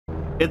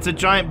It's a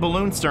giant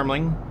balloon,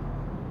 Sturmling.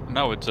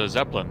 No, it's a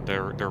Zeppelin.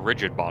 They're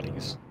rigid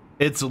bodies.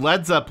 It's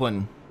Led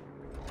Zeppelin.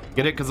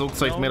 Get it? Because it looks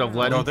like it's made of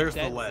lead. No, there's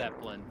the Dead lead.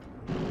 Zeppelin.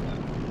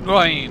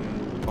 I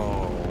mean,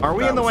 Are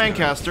we in the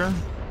Lancaster?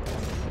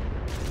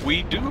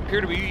 we do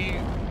appear to be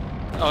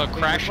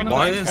crashing.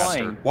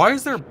 Why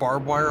is there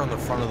barbed wire on the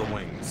front of the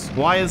wings?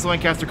 Why is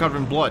Lancaster covered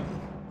in blood?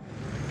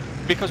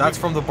 Because That's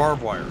from the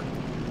barbed wire.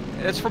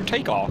 it's from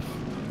takeoff.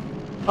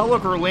 Oh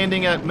look, we're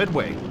landing at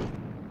Midway.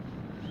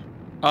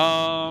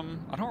 I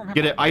don't remember.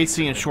 Get it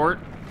icy and short?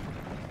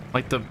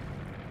 Like the...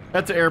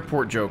 That's an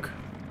airport joke.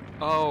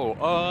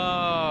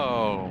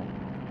 Oh.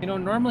 You know,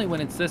 normally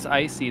when it's this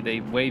icy, they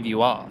wave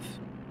you off.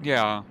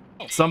 Yeah.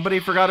 Somebody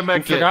forgot a Who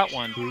med kit. forgot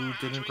one? Who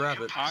didn't grab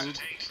it?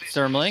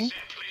 Sturmling?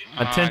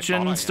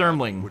 Attention,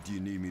 Sturmling. What do you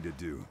need me to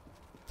do?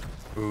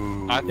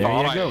 Ooh. There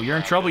you go. You're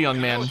in trouble, young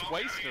man. It was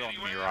wasted on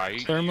me, right?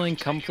 Sturmling,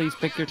 come please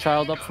pick your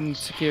child up from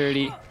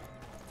security.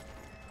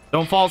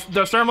 Don't fall,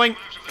 Sturmling.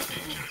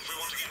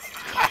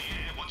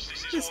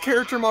 His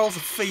character model's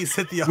face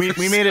hit the other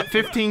We made it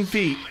 15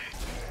 feet.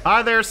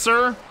 Hi there,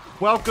 sir.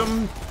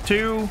 Welcome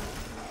to...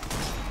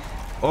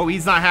 Oh,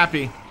 he's not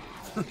happy.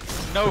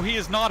 No, he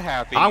is not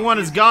happy. I want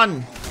his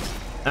gun.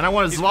 And I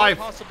want his He's life.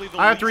 quite possibly the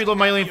I have to least reload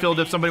my alien happy field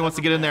of if somebody wants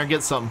to get in there and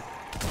get some.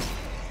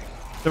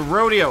 The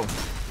rodeo.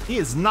 He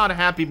is not a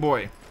happy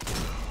boy.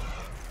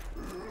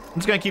 I'm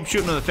just gonna keep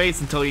shooting him in the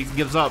face until he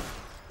gives up.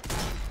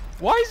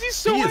 Why is he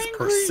so He angry? is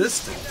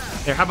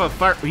persistent. Here, how about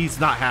fire? He's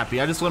not happy.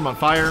 I just lit him on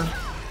fire.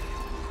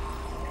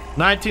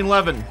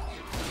 1911.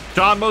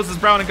 John Moses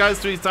Brown and guys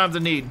 3 times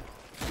in need.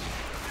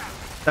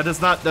 That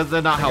does not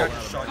help.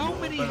 How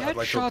many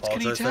headshots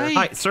can he take?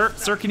 Hi, sir,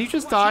 can you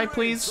just die,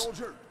 please?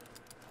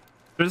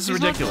 This is He's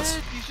not ridiculous.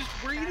 dead. He's just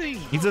breathing.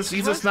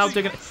 He's just now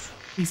taking.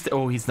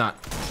 He's not.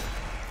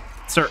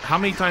 Sir, how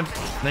many times?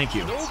 Thank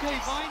you. Okay,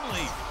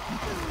 finally.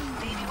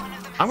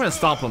 I'm gonna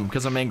stomp him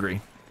because I'm angry.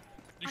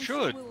 You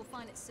should.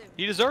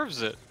 He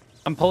deserves it.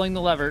 I'm pulling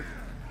the lever.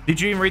 Did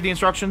you even read the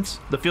instructions?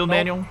 The field Nope.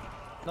 manual?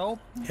 Nope.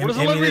 What does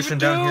the lever Ammunition even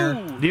down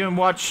do? here. Do you even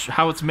watch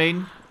how it's made?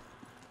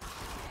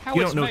 How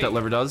You it's don't know what that made.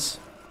 lever does.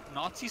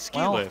 Nazi ski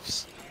Well-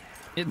 lifts.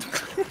 It,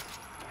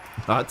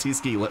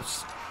 T-ski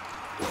lifts.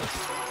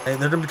 Hey,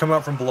 they're gonna be coming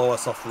out from below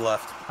us off the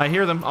left. I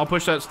hear them. I'll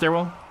push that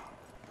stairwell.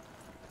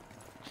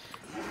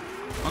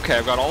 Okay,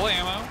 I've got all the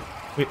ammo.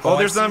 Wait, Oh, oh,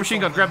 there's I another see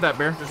machine gun. something. Grab that,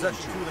 bear. There's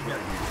actually 2 of them here.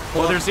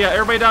 Oh, there's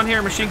everybody down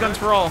here. Machine guns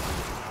for all.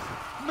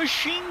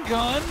 Machine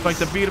gun. Like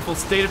the beautiful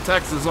state of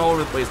Texas all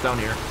over the place down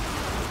here.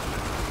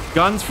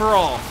 Guns for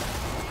all.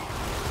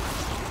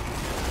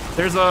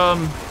 There's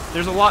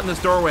a lot in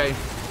this doorway,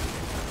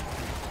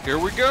 Here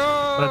we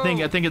go. but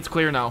I think it's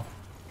clear now.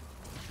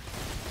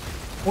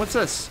 What's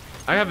this?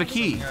 I have a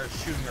key. They are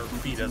shooting our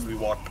feet as we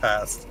walk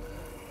past.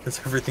 Because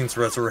everything's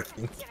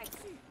resurrecting.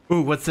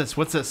 Ooh, what's this?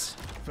 What's this?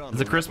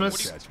 Is it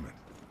Christmas? Attachment.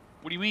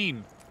 What do you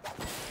mean?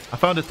 I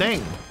found a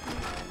thing.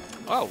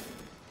 Oh, All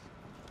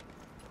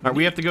right,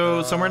 we have to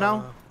go somewhere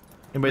now.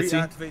 Anybody see?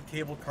 Reactivate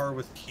cable car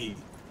with key.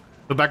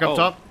 Go back up Oh.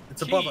 top.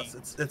 It's above Key.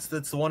 us. It's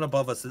the one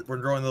above us. We're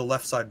going to the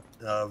left side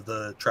of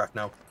the track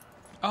now.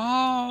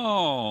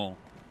 oh,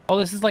 oh,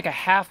 this is like a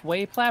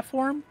halfway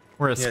platform?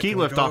 We're a Yeah, ski can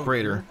we lift go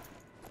operator.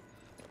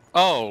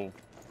 oh.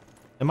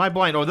 Am I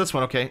blind? Oh, this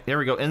one. Okay, here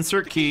we go.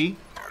 Insert key.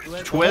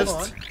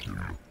 Twist.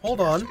 Hold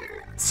on.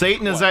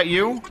 Satan, is that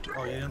you?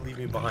 Oh, you didn't leave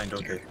me behind.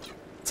 Okay.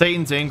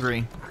 Satan's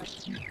angry.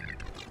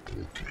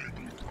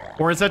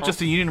 Or is that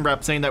just a union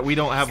rep saying that we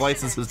don't have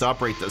licenses to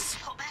operate this?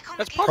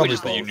 That's probably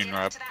just the both. union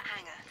rep.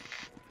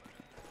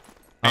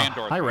 And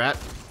Darth Hi, Vader, rat.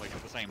 like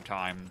at the same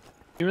time.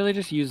 You really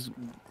just use...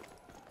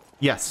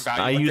 Yes,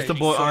 Value I like used that. the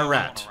bullet on a So-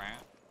 rat.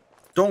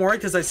 Don't worry,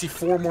 because I see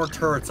 4 more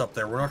turrets up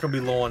there. We're not going to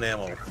be low on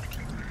ammo.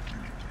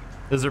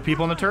 Is there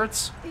people in the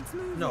turrets?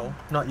 No,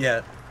 not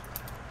yet.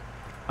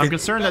 I'm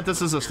concerned that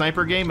this is a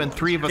sniper game and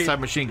 3 of us have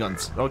machine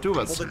guns. Oh, 2 of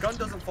Well, us. the gun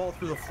doesn't fall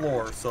through the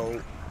floor, so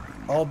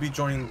I'll be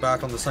joining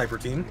back on the sniper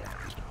team.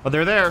 Oh,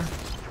 they're there.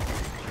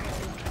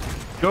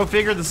 Go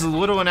figure, this is a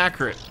little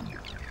inaccurate.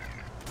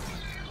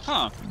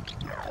 Huh.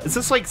 Is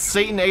this like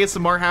Satan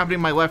ASMR happening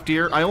in my left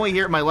ear? I only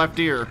hear it in my left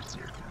ear.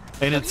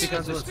 And it's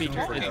Because the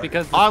speaker... It's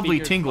because the oddly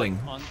speaker's, tingling.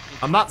 like, on-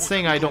 I'm not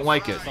saying I don't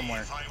like it.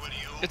 Somewhere.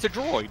 It's a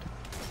droid.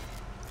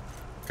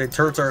 Okay,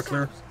 turrets are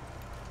clear.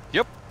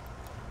 Yep.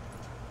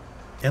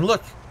 And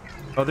look,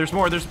 Oh, there's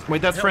more.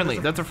 Wait, that's Yeah, friendly. there's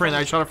a- That's a friendly.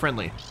 I shot a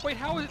friendly. Wait,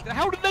 how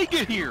did they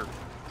get here?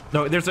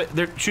 No,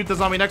 shoot the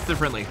zombie next to the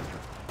friendly.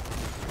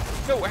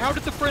 No, how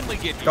did the friendly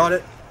get here? got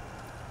it.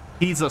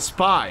 He's a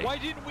spy. Why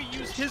didn't we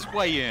use his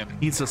way in?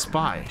 He's a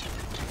spy.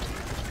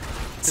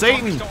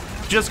 Satan,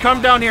 just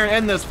come down here and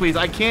end this, please.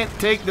 I can't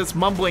take this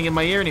mumbling in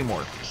my ear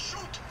anymore.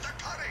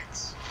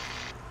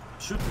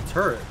 Shoot the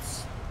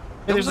turrets.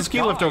 Hey, there's a was a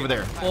ski lift guy. over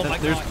there. Oh my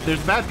God.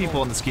 There's bad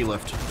people on the ski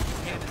lift.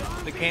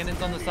 The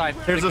cannon's on the side.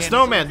 There's The a cannon's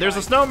snowman. on the There's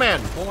a side.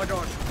 snowman. Oh my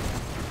gosh.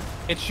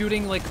 It's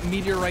shooting like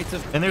meteorites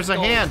of... And there's a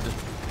skulls. hand.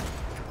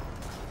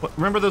 What,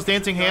 remember those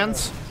dancing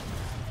hands?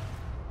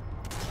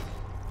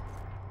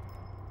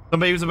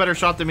 Somebody who's a better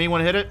shot than me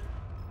want to hit it?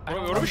 I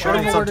don't, What are we I don't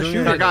shooting? know where to Something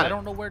shoot here. it. Got I it.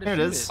 don't know where to There it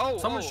shoot is. it. Oh,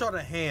 Someone oh. shot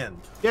a hand.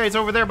 Yeah, he's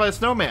over there by the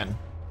snowman.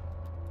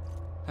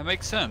 That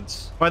makes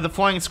sense. By the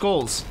flying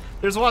skulls.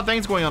 There's a lot of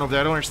things going on over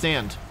there. I don't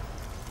understand.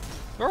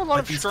 There are a lot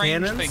Like of these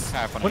strange cannons? things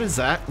happening. What is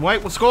that?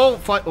 White skull?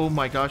 Fly. Oh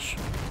my gosh.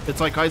 It's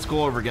like high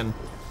school over again.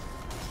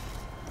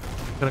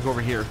 Gonna go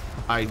over here.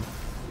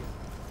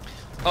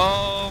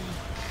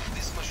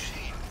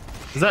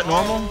 Is that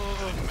normal?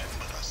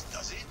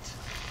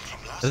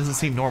 That doesn't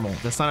seem normal.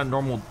 That's not a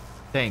normal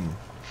thing.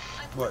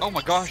 What? Oh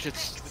my gosh,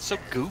 it's so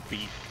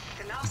goopy.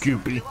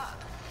 Goopy.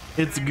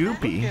 It's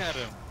goopy. Look at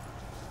him.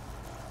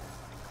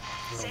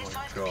 Oh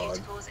my god.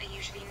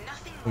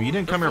 Well, you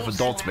didn't come here with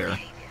adults, Bear.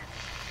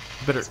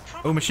 Better.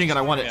 Oh, machine gun.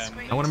 I want it.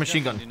 I want a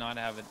machine gun. Do not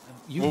have it.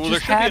 You Well, just there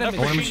should be had enough a I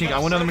want a machine gun.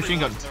 I want another machine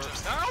gun.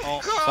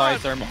 Oh, sorry,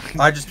 Sturmling.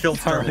 I just killed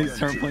Sorry,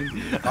 Sturmling.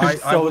 Sturmling. I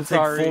so will take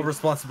sorry. full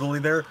responsibility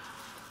there.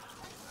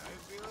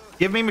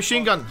 Give me a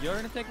machine gun. You're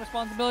gonna take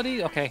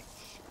responsibility? Okay.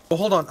 Well,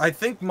 hold on. I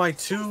think my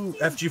 2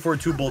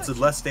 FG42 bolts did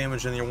less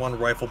damage than your 1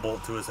 rifle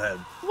bolt to his head.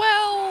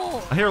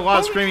 Well. I hear a lot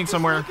of screaming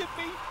somewhere.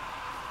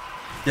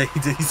 Yeah, he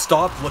did. He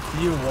stopped, looked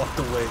at you, and walked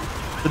away.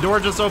 The door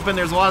just opened.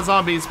 There's a lot of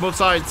zombies, both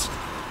sides.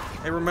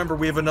 Hey, remember,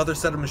 we have another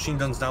set of machine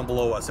guns down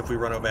below us if we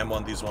run out of ammo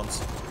on these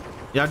ones.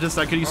 Yeah, I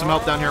could use some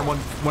help down here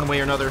one way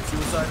or another.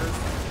 Suiciders?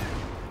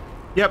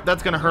 Yep,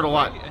 that's gonna hurt a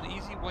lot. An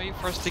easy way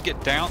for us to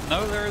get down?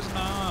 No, there is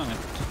not.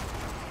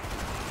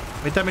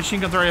 Wait, that machine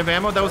gun's already have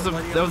ammo? That was Lighting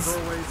up the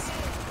doorways.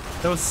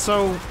 that was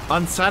so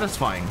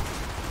unsatisfying.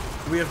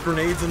 We have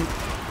grenades and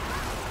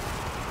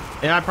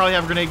Yeah, I probably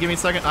have a grenade. Give me a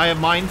second. I have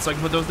mine, so I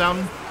can put those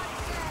down.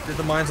 did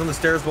the mines on the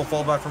stairs. We'll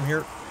fall back from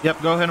here.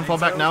 Yep, go ahead and fall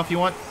back now if you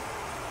want.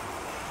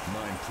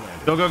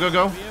 Go, go, go,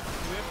 go. Do we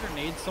have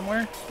grenades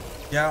somewhere?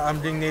 Yeah, I'm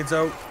getting nades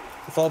out.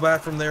 Fall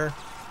back from there.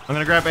 I'm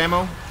gonna grab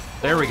ammo.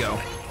 There we go.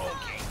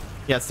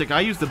 Yeah, stick. I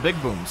use the big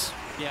booms.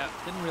 Yeah,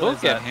 didn't realize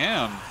Look that. at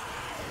him.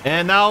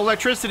 And now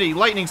electricity,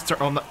 lightning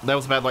strike. Oh, no, that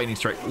was a bad lightning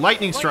strike.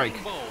 Lightning strike.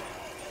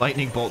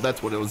 Lightning bolt.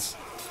 That's what it was.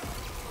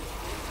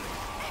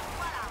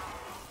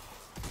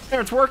 There,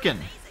 it's working.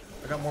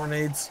 I got more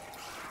nades.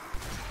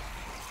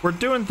 We're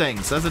doing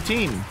things as a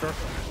team.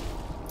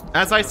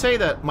 As I say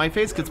that, my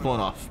face gets blown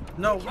off.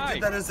 No, we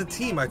did that as a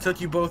team. I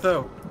took you both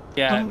out.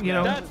 Yeah, You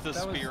know. That's the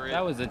spirit.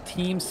 That was a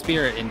team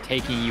spirit in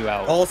taking you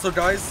out. Also,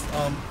 guys,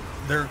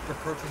 they're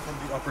approaching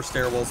from the upper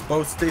stairwells.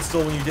 Both stay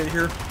still when you get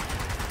here.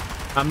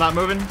 I'm not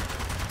moving.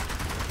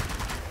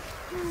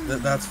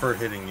 That's for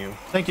hitting you.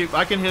 Thank you.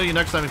 I can heal you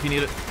next time if you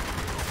need it.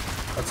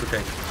 That's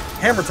okay.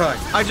 Hammer time.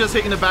 I just hit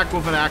you in the back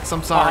with an axe.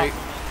 I'm sorry.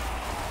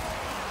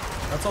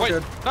 That's all Wait,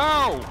 good.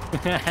 no!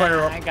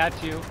 Fire up. I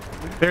got you.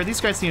 Bear, these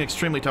guys seem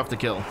extremely tough to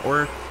kill.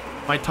 Or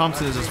my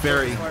Thompson is just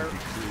very...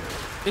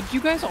 Did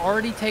you guys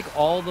already take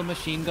all the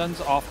machine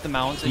guns off the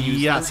mounts and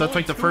use Yes, them? that's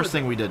like the first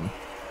thing we did.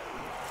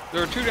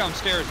 There are 2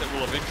 downstairs that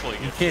will eventually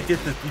You get.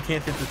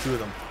 can't hit the 2 of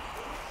them.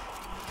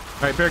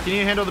 All right, Bear, can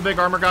you handle the big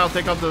armor guy? I'll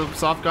take out the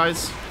soft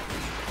guys.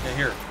 Yeah,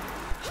 here.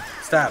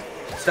 Stab.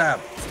 Stab.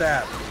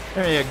 Stab.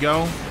 There you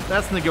go.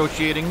 That's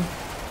negotiating. All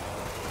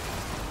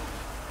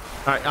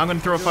right, I'm gonna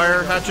throw a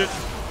fire hatchet.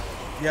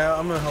 Yeah,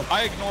 I'm gonna help.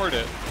 I ignored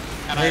it,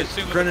 and I Hey,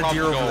 assumed the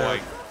Grenadier problem would over go there.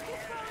 away.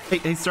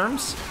 Hey,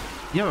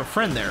 Sturms, you have a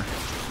friend there.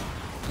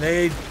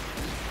 Nade.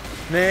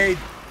 Nade.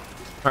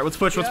 All right, let's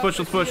push. Let's push.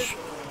 Let's push.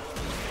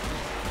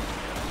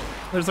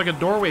 There's like a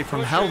doorway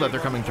from hell that they're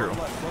coming through.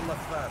 One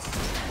left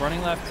fast.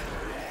 Running left.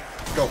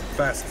 Go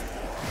fast.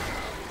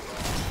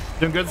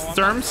 Doing good,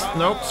 Sturms?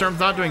 Nope, Sturms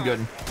not doing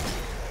good.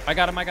 I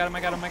got him. I got him.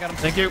 I got him. I got him.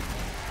 Thank you.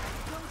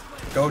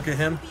 Go get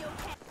him.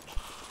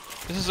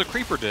 This is a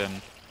creeper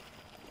den.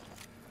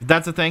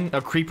 That's a thing.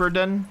 A creeper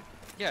den.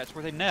 Yeah, it's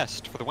where they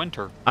nest for the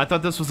winter. I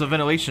thought this was a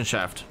ventilation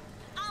shaft.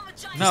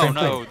 No, Same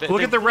no. thing.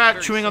 Look at the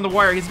rat chewing on the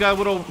wire. He's got a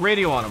little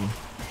radio on him.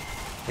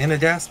 And a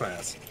gas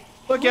mask.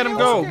 Look at him Look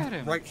go. at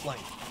him. Right flank.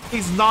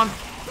 He's non.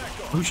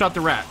 Who shot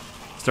the rat?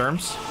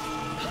 Sturms.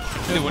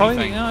 Do Probably,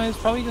 anything. no, it's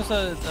probably just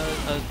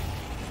a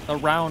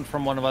round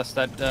from one of us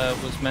that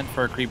was meant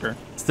for a creeper.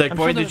 Stick I'm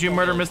boy, sure did there's you no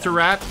murder ill Mr. intent.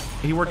 Rat?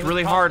 He worked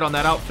really hard on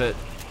that outfit.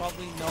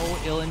 Probably no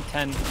ill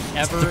intent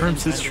ever.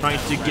 Sturms is intended trying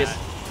on to that get. rat.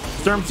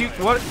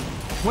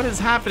 Sturms, what is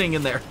happening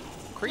in there?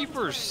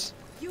 Creepers.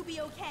 You'll be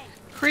okay.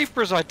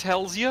 Creepers, I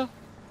tells you.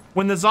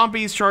 When the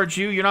zombies charge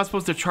you, you're not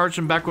supposed to charge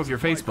them back with your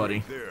face, buddy.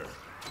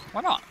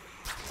 Why not?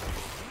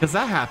 Because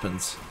that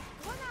happens.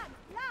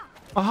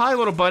 Oh, hi,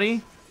 little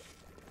buddy.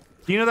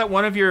 Do you know that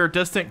one of your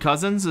distant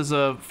cousins is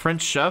a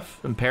French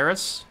chef in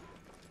Paris?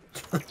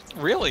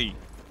 Really?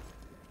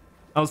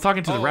 I was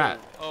talking to the rat.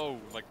 Oh,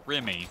 like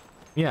Remy.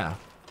 Yeah.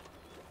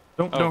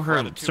 Don't Oh,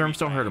 hurt him. Ratatouille Sturms,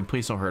 don't hurt fan. him.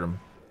 Please don't hurt him.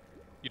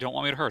 You don't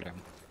want me to hurt him.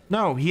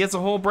 No, he has a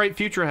whole bright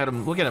future ahead of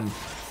him. Look at him.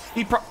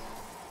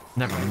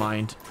 Never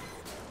mind.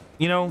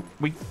 You know,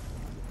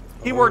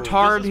 he worked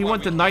hard. This is He why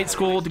went we- to night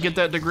school to get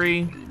that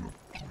degree.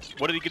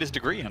 What did he get his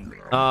degree in?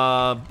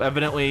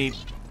 Evidently,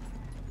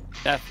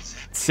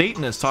 Death.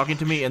 Satan is talking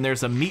to me, and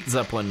there's a meat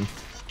zeppelin.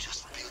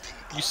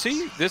 You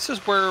see, this is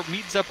where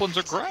meat zeppelins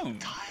are grown.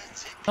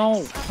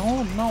 No,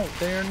 no, no,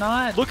 they're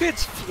not. Look at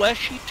its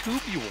fleshy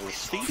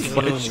tubules feeding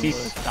What it. did she-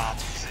 Stop.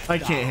 I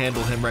can't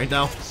handle him right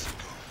now.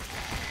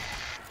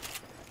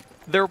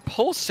 They're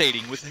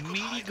pulsating with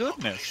meaty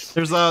goodness.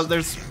 There's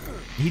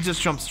He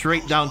just jumped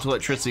straight down to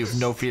electricity with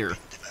no fear.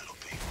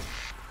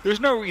 There's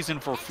no reason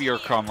for fear,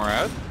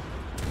 comrade.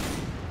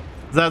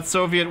 That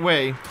Soviet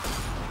way.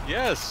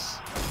 Yes.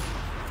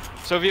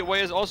 Soviet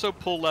way is also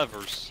pull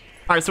levers.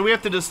 All right, so we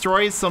have to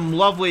destroy some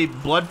lovely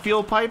blood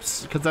fuel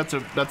pipes because that's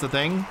a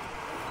thing.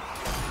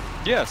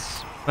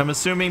 Yes. I'm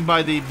assuming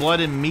by the blood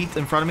and meat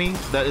in front of me,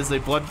 that is a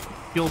blood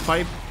fuel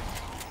pipe.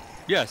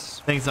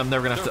 Yes. Things I'm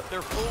never gonna have to.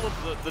 They're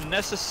full of the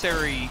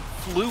necessary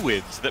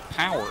fluids that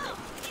power it.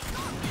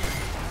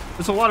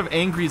 There's a lot of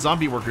angry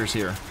zombie workers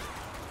here.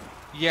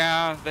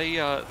 Yeah, they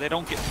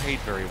don't get paid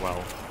very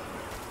well.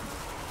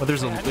 But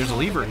there's a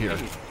lever here.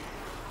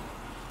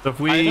 So if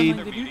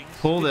we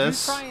pull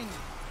this,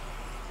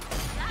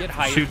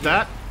 shoot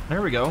that.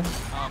 There we go.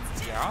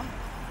 Yeah.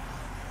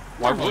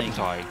 Why wouldn't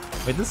I?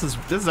 Wait, this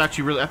is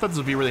actually really. I thought this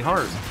would be really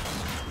hard.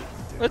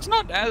 It's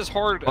not as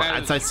hard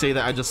as. I say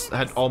that I just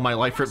had all my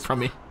life ripped from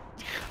me.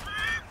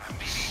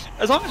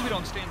 As long as we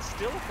don't stand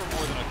still for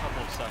more than a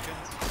couple of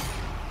seconds.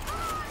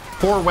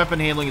 Poor weapon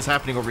handling is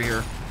happening over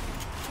here.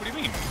 What do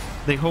you mean?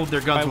 They hold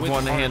their guns with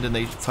one hand and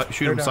they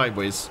shoot them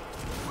sideways.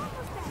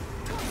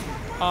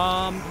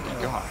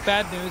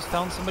 Bad news.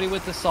 Found somebody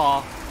with the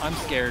saw. I'm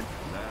scared.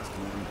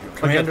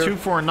 Like a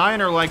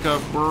 249 or like a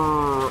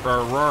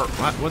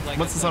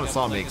what's the sound a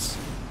saw makes?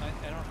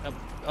 I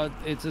don't.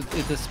 It's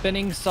a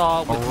spinning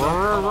saw with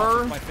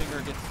my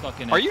finger gets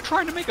stuck in it. Are you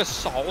trying to make a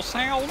saw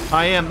sound?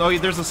 I am. Oh,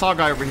 there's a saw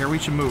guy over here. We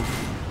should move.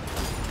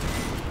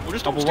 We'll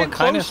just don't stand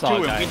close to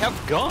him. We have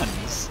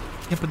guns.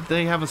 Yeah, but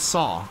they have a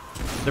saw.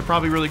 They're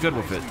probably really good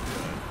with it.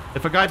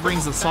 If a guy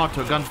brings a saw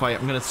to a gunfight,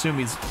 I'm gonna assume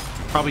he's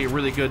probably a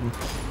really good,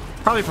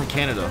 probably from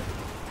Canada.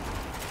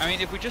 I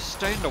mean, if we just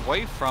stand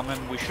away from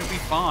him, we should be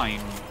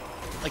fine.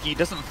 Like, he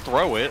doesn't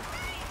throw it.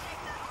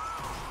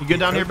 You good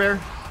down here, Bear?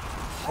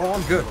 Oh,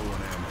 I'm good.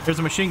 There's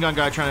a machine gun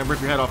guy trying to rip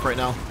your head off right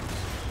now.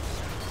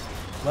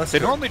 Let's he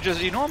normally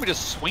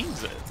just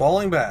swings it.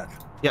 Falling back.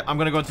 Yeah, I'm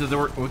gonna go into the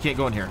door. We can't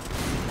go in here.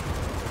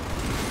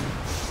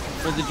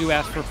 Well, did you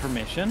ask for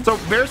permission? So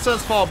Bear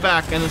says fall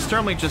back, and the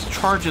Sturmling just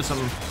charges him.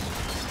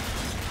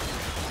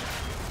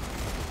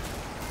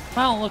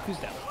 Well, look who's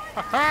down.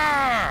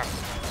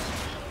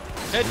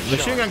 The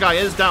machine gun guy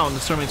is down, the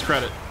Sturmling's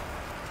credit.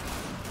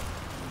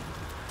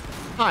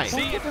 Hi.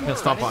 I'm gonna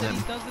stop on him.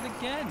 He does it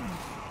again.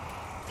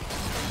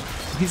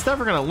 He's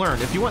never gonna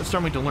learn. If you want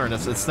Sturmling to learn,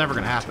 it's never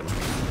gonna happen.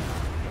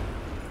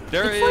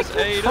 There is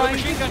another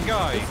machine gun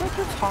guy. It's like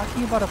you're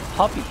talking about a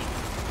puppy.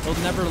 He'll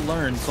never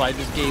learn, so I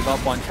just gave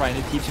up on trying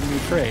to teach him new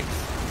tricks.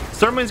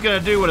 Sturmling's gonna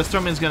do what a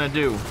Sturmling's gonna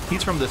do.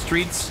 He's from the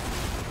streets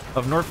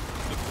of North.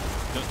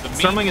 The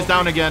Sturmling is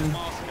down again.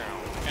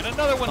 And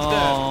another one's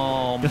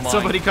dead.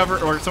 Somebody cover,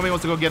 or somebody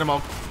wants to go get him.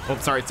 Oh,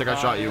 sorry, Stick, I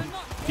shot you.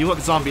 You look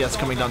zombie-esque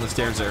coming down the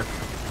stairs there.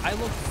 I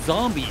look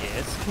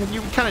zombie-esque.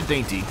 You're kind of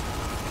dainty.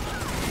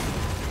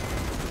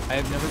 I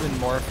have never been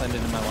more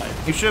offended in my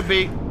life. You should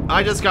be.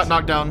 I just got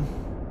knocked down.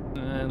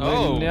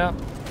 Yeah.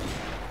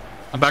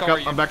 I'm back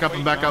up. I'm back up.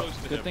 I'm back up.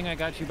 Good thing I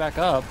got you back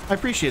up. I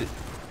appreciate it.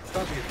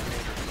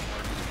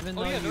 Even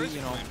though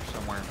you know,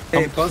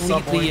 Hey,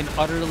 completely and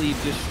utterly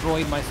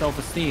destroyed my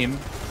self-esteem.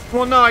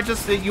 Well, no, I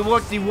just you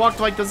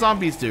walked like the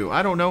zombies do.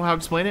 I don't know how to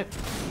explain it.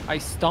 I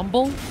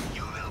stumble.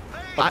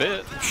 A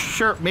bit.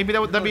 Sure, maybe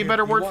that'd be a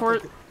better word for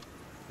it.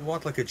 You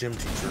walk like a gym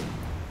teacher.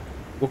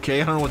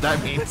 Okay, I don't know what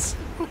that means.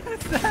 What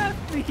does that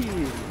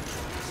mean?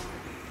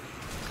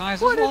 Guys,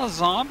 there's a lot of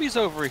zombies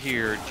over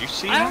here. Did you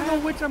see I that? don't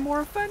know which I'm more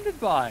offended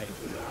by.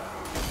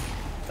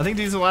 I think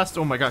these are the last.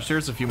 Oh my gosh,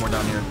 there's a few more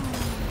down here.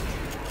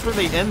 Where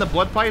they end the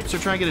blood pipes or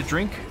trying to get a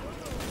drink?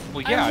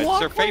 Well, yeah, it's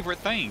their favorite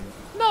thing.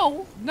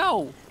 No,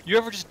 no. You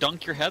ever just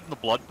dunk your head in the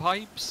blood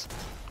pipes?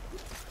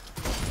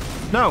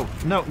 No,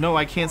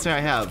 I can't say I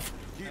have.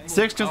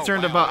 Stick's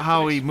concerned about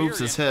how he moves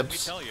his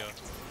hips.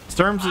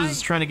 Sturms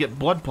is trying to get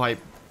blood.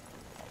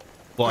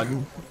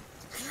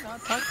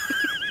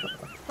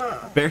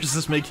 Bear's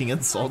just making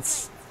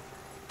insults.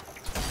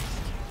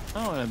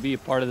 I don't want to be a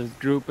part of this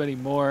group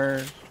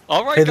anymore.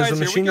 All right, hey, guys, there's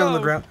a machine gun on the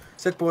ground.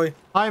 Sick boy.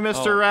 Hi,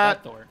 Mr.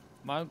 Rat.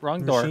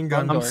 Wrong door.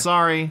 I'm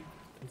sorry.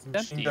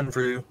 Machine gun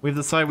for you. We've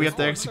decided we have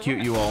to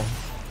execute you all.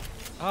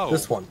 Oh.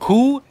 This one.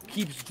 Who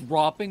keeps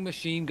dropping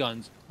machine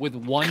guns with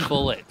one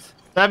bullet?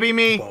 That'd be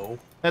me. Bo.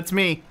 That's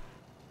me.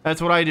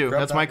 That's what I do.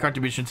 Grab That's that my one.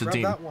 contribution to the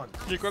team. Grab that one.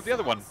 You grab the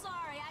other one.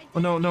 Oh,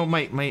 no,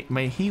 my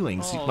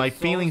healings. Oh, my so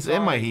feelings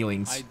and my sorry.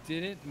 healings. I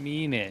didn't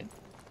mean it.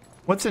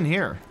 What's in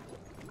here?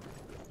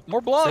 More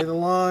Say blood. the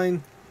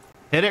line.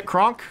 Hit it,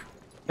 Kronk.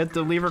 Hit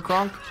the lever,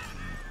 Kronk.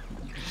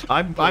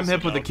 I'm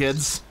hip with the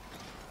kids.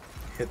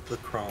 Hit the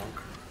cronk.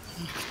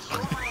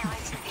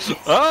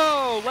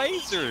 Oh,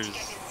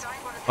 lasers.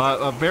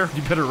 Bear,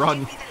 you better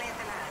run.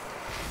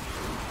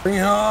 Bring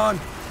it on.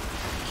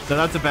 No,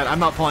 that's a bad. I'm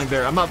not pulling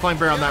Bear. I'm not pulling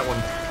Bear on that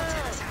one.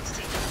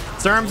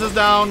 Sturms is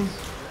down.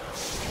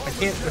 I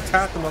can't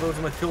attack him, otherwise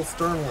I'm gonna kill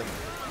Sturmling.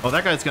 Oh,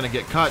 that guy's gonna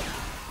get cut.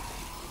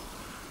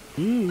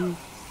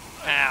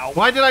 Ow.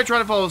 Why did I try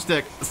to follow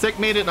Stick? Stick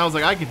made it, and I was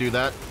like, I can do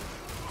that.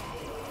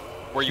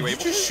 Were you Did able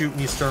you just shoot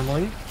me,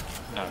 Sturmling?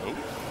 No.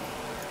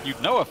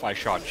 You'd know if I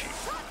shot you.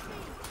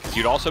 'Cause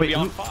you'd also Wait, be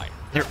on fire.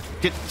 There,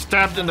 get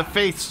stabbed in the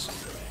face.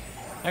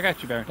 I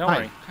got you, Bear. Don't Hi.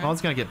 worry. I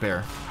was gonna get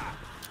Bear.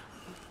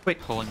 Wait,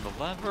 Pulling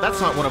the lever.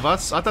 that's not one of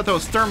us. I thought that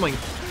was Sturmling.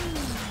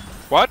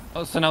 What?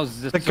 Oh, so now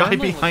is this The guy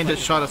Sturmling behind looks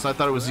us shot us. I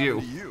thought it was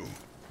you.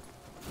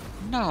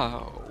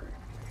 No.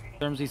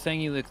 Sturms, he's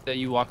saying that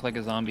you walk like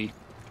a zombie.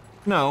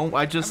 No,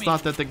 I just I mean-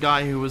 thought that the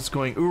guy who was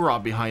going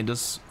oorah behind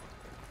us.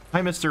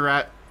 Hi, Mr.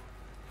 Rat.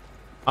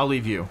 I'll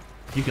leave you.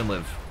 You can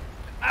live.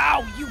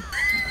 Ow, you!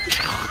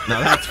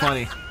 No, that's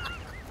funny.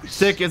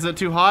 Stick, is it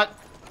too hot?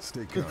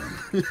 Stay calm.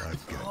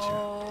 I've got you.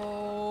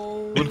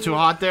 Oh. A little too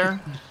hot there?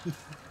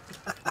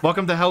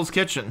 Welcome to Hell's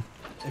Kitchen.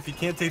 If you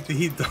can't take the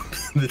heat, don't be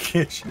in the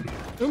kitchen.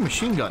 Ooh,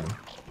 machine gun.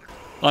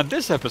 On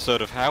this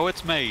episode of How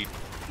It's Made,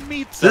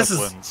 meet This is-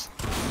 Zeppelins.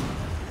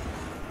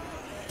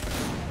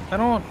 I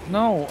don't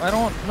know.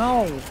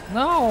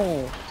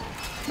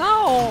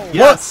 No.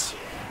 Yes.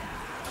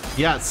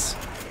 Yes.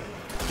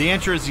 The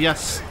answer is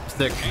yes,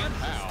 Stick.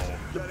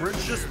 The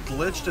bridge just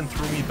glitched and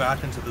threw me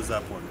back into the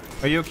Zeppelin.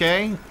 Are you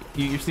okay?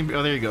 You seem.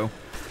 Oh, there you go.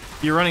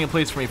 You're running in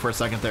place for me for a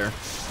second there.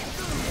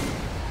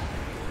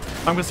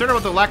 I'm concerned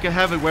about the lack of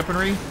heavy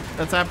weaponry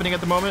that's happening at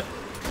the moment.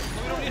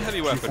 We don't need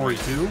heavy weaponry.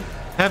 42?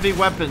 Heavy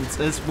weapons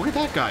is. Look at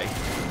that guy.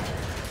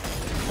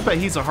 I bet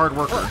he's a hard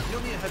worker. You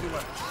don't need a heavy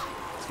weapon.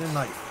 It's a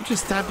knife. You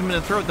just stabbed him in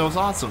the throat. That was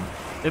awesome.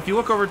 If you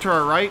look over to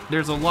our right,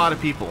 there's a lot of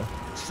people.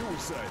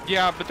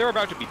 Yeah, but they're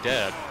about to be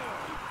dead.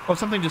 Oh,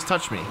 something just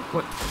touched me.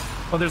 What?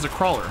 Oh, there's a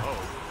crawler.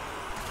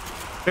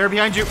 Bear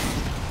behind you.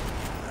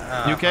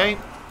 You okay?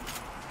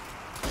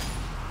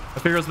 I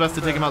figured it was best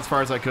to take him out as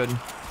far as I could.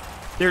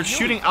 They're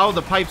shooting out of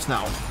the pipes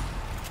now.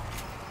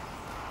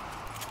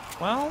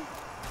 Well,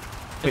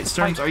 Wait,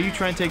 Sterns, are you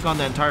trying to take on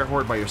the entire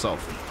horde by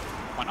yourself?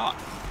 Why not?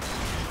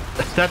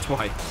 That's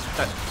why.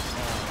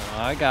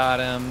 I got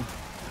him.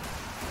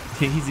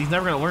 He's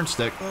never going to learn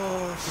Stick.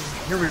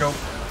 Oh, here we go.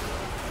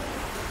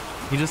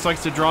 He just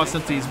likes to draw us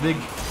into these big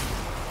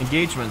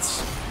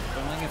engagements.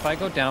 Sturmling, if I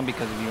go down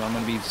because of you, I'm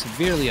going to be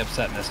severely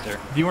upset, mister.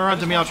 If you want to run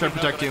to me, I'll try to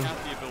protect you. I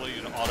have the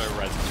ability to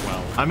auto-res as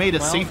well. I made a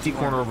Well, safety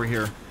corner over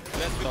here.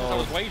 That's because I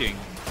was waiting.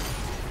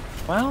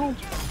 Well,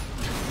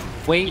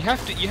 wait. You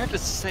have to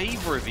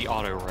savor the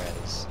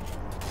auto-res.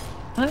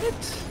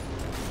 What?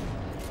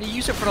 You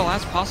use it for the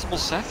last possible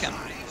second.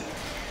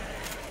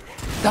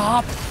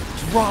 Stop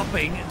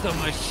dropping the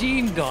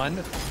machine gun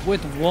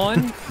with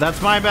one.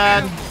 That's my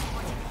bad.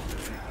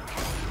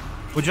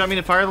 Would you want me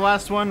to fire the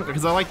last one?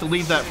 Because I like to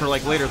leave that for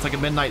like later. It's like a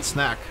midnight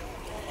snack.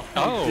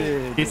 Oh.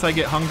 In case I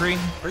get hungry.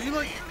 Are you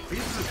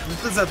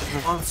is that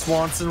Ron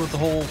Swanson with the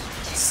whole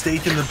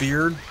steak in the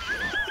beard?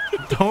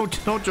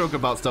 Don't joke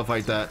about stuff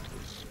like that.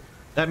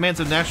 That man's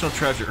a national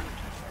treasure.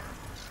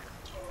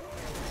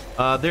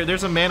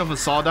 There's a man with a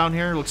saw down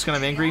here. Looks kind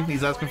of angry.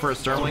 He's asking for a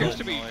Sturmling. Appears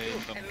to be.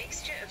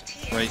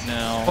 Right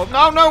now.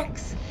 Oh no!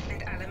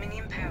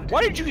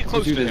 Why did you get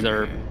close You to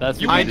deserve. him?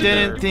 That's You what I you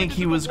didn't deserve. think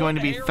he was going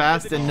to be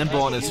fast and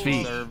nimble on his You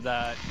feet. deserve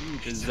that. You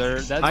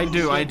deserve. That's I what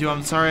you do.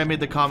 I'm sorry I made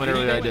the comment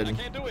earlier. I did.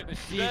 Can't do it.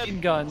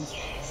 Machine guns.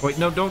 Wait,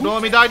 no, don't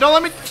let me die. Don't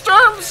let me.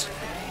 Sturms!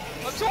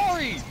 I'm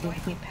sorry.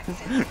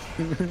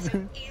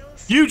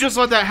 You just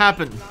let that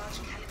happen.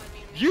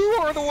 You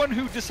are the one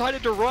who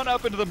decided to run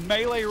up into the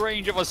melee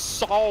range of a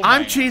saw.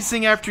 I'm man.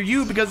 chasing after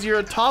you because you're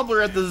a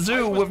toddler at the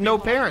zoo with no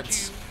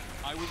parents.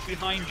 I was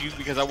behind you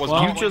because I wasn't.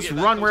 Well, You just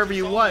run wherever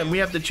you want, and we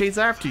have to chase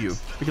after you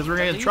because we're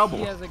gonna At get in least trouble.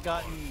 He hasn't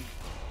gotten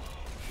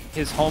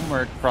his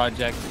homework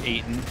project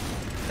eaten.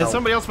 And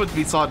somebody else would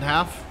be sawed in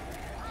half.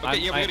 Okay,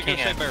 yeah, we I gotta go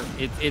can't. save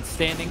Bear. It's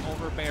standing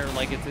over Bear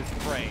like it's his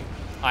prey.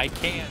 I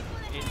can't.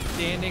 It's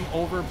standing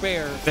over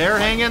Bear. Bear,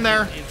 hang in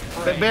there. It's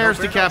The prey. Bear's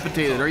No,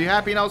 decapitated. Are you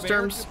happy now,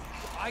 Bear- Sturms?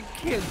 I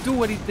can't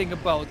do anything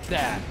about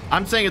that.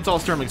 I'm saying it's all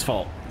Sturmling's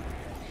fault.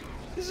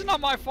 This is not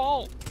my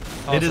fault.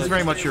 It is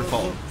very much your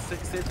fault.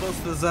 Stay close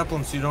to the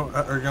Zeppelin so you don't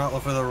or you're not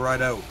left for the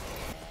ride out.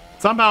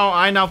 Somehow,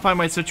 I now find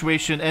my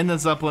situation in the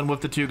Zeppelin with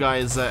the two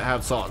guys that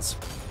have saws.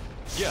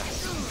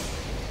 Yes.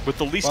 With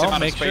the least Well,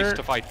 amount of make space sure-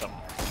 to fight them.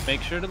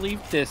 Make sure to leave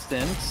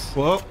distance.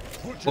 Whoop.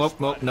 Whoop,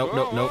 nope, nope,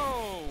 nope, nope.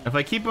 Whoa. If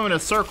I keep them in a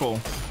circle,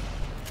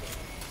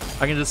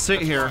 I can just sit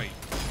That's here right.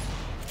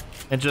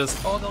 and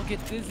just... Oh, they'll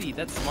get dizzy.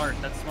 That's smart.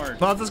 That's smart.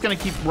 Well, I'm just gonna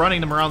keep running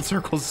them around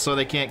circles so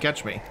they can't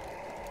catch me.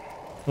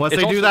 Unless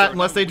It's they do also that, their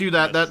unless they do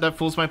that, weakness. that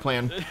fools my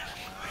plan.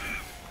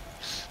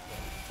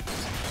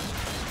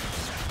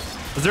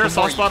 Is there a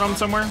soft spot on them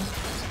somewhere?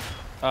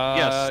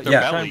 Yes, their yeah.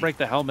 Try belly. and break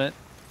the helmet.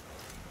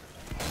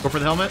 Go for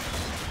the helmet.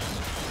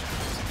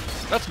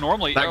 That's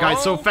normally. That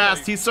guy's so okay.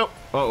 fast. He's so.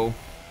 Uh-oh.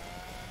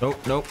 Nope,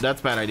 nope. That's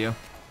a bad idea.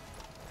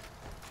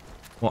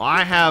 Well,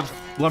 I have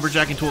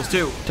lumberjacking tools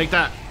too. Take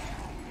that.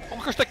 Oh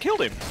my gosh, that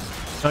killed him.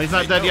 No, he's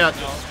not dead yet.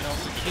 No,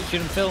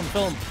 shoot him. Fill him.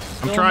 Fill him.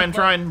 I'm trying.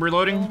 Fill him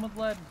Reloading. with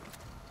lead.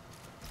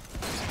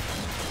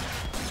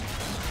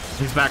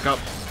 He's back up.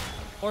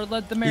 Or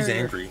lead the He's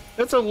merrier. angry.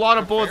 That's a lot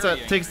of bullets that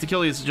very takes to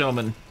kill these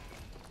gentlemen.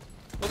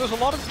 Well, there's a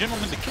lot of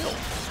gentlemen to kill.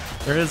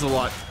 There is a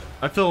lot.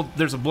 I feel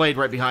there's a blade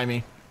right behind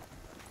me.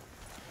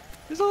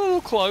 He's a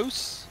little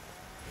close.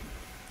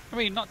 I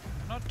mean, not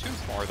too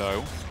far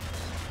though.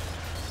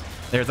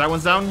 There's that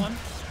one's down. One.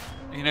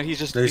 You know, he's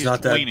just He's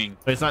not dead. leaning.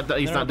 But he's not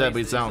dead, but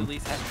he's down. At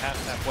least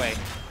halfway.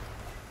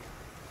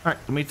 Alright,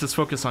 let me just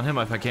focus on him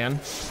if I can.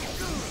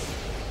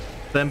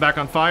 Then back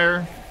on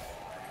fire.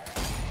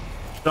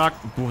 Shock.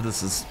 Ooh,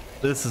 this is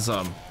It's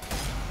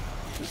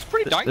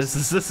pretty dicey.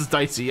 this is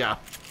dicey, yeah.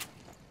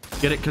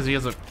 Get it? Because he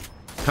has a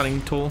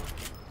cutting tool.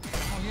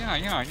 Oh,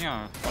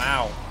 yeah.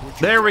 Wow.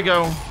 There we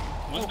go.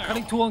 Oh,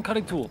 cutting tool and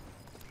cutting tool.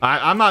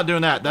 I'm not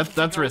doing that.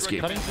 That's risky.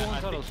 Cutting tool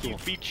and cutting tool.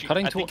 Cutting Cutting tool. I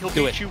think tool. he'll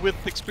Do beat it. you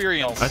with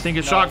experience. I think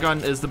his No. shotgun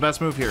is the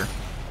best move here.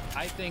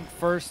 I think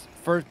first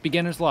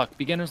beginner's luck.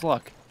 Beginner's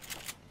luck.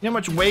 You know how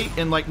much weight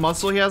and like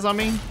muscle he has on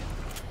me?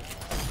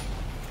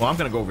 Well, I'm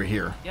gonna go over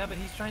here. Yeah, but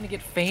he's trying to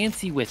get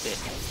fancy with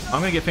it. I'm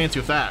gonna get fancy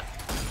with that.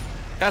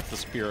 That's the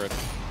spirit.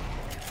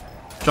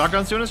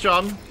 Shotgun's doing his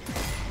job.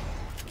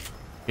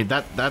 Okay,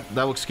 that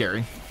looks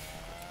scary.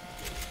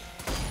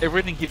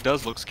 Everything he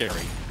does looks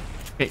scary.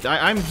 Okay,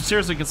 I'm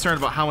seriously concerned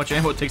about how much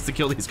ammo it takes to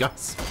kill these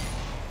guys.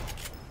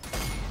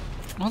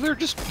 Well, they're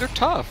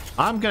tough.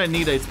 I'm gonna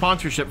need a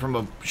sponsorship from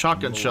a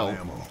shotgun shell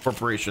ammo.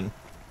 corporation.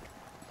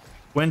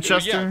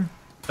 Winchester,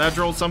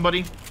 Federal, somebody.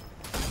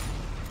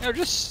 You know,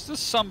 just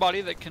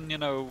somebody that can, you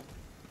know,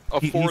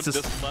 He- afford he's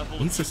this level.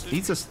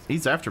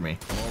 he's after me.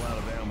 I'm all out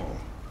of ammo.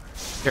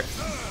 Here,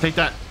 take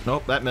that.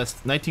 Nope, that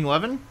missed.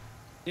 1911.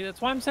 See,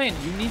 that's why I'm saying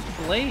you need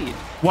the blade.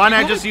 Why didn't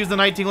I got just it. use the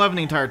 1911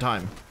 the entire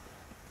time?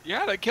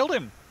 Yeah, that killed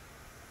him.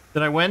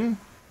 Did I win?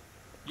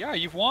 Yeah,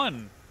 you've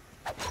won.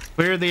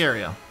 Clear the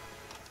area.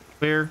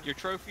 Clear. Your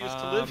trophy is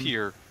to live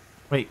here.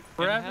 Wait,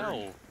 Forever. In hell.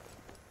 Is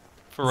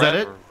Forever. that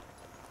it?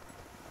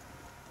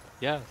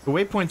 Yes. the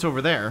waypoint's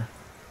over there.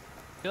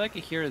 I feel like I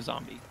hear a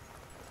zombie.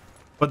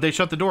 But they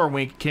shut the door when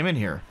we came in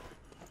here.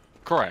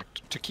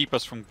 Correct. To keep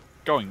us from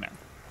going there.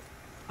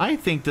 I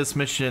think this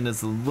mission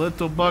is a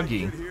little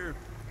buggy. Get here.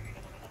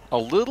 A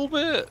little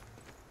bit.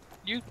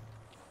 You...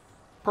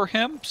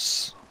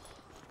 Perhaps?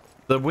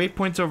 The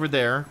waypoint's over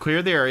there.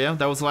 Clear the area.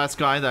 That was the last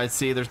guy that I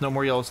see. There's no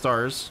more yellow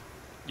stars.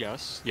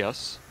 Yes,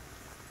 yes.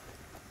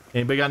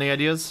 Anybody got any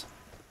ideas?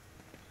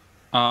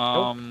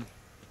 Unless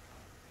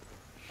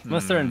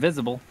they're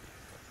invisible.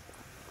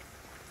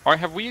 Alright,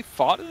 have we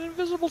fought an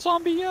invisible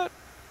zombie yet?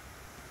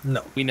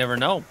 No. We never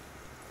know.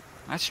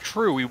 That's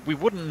true. We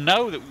wouldn't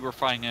know that we were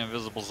fighting an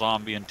invisible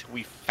zombie until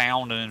we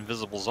found an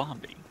invisible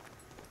zombie.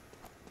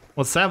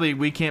 Well, sadly,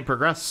 we can't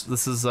progress.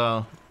 This is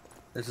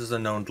This is a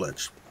known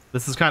glitch.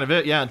 kind of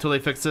it. Yeah, until they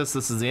fix this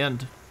is the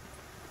end.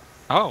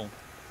 Oh.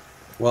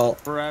 Well,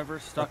 Forever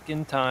stuck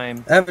in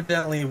time.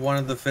 evidently one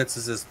of the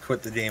fixes is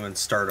quit the game and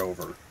start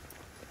over.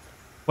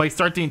 Like,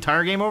 start the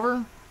entire game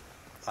over?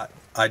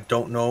 I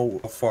don't know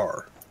how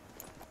far.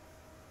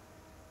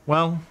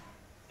 Well,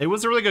 it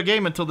was a really good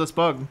game until this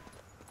bug.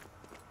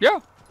 Yeah.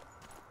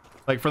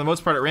 Like, for the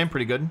most part, it ran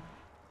pretty good.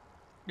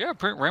 Yeah,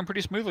 ran pretty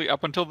smoothly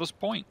up until this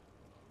point.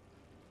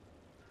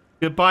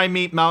 Goodbye,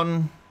 Meat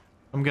Mountain.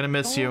 I'm gonna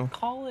miss Don't you.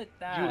 call it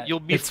that. You'll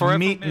be It's forever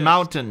Meat missed.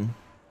 Mountain.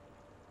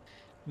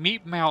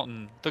 Meat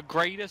Mountain, the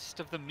greatest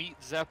of the meat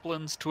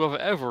zeppelins to have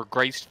ever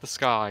graced the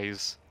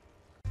skies.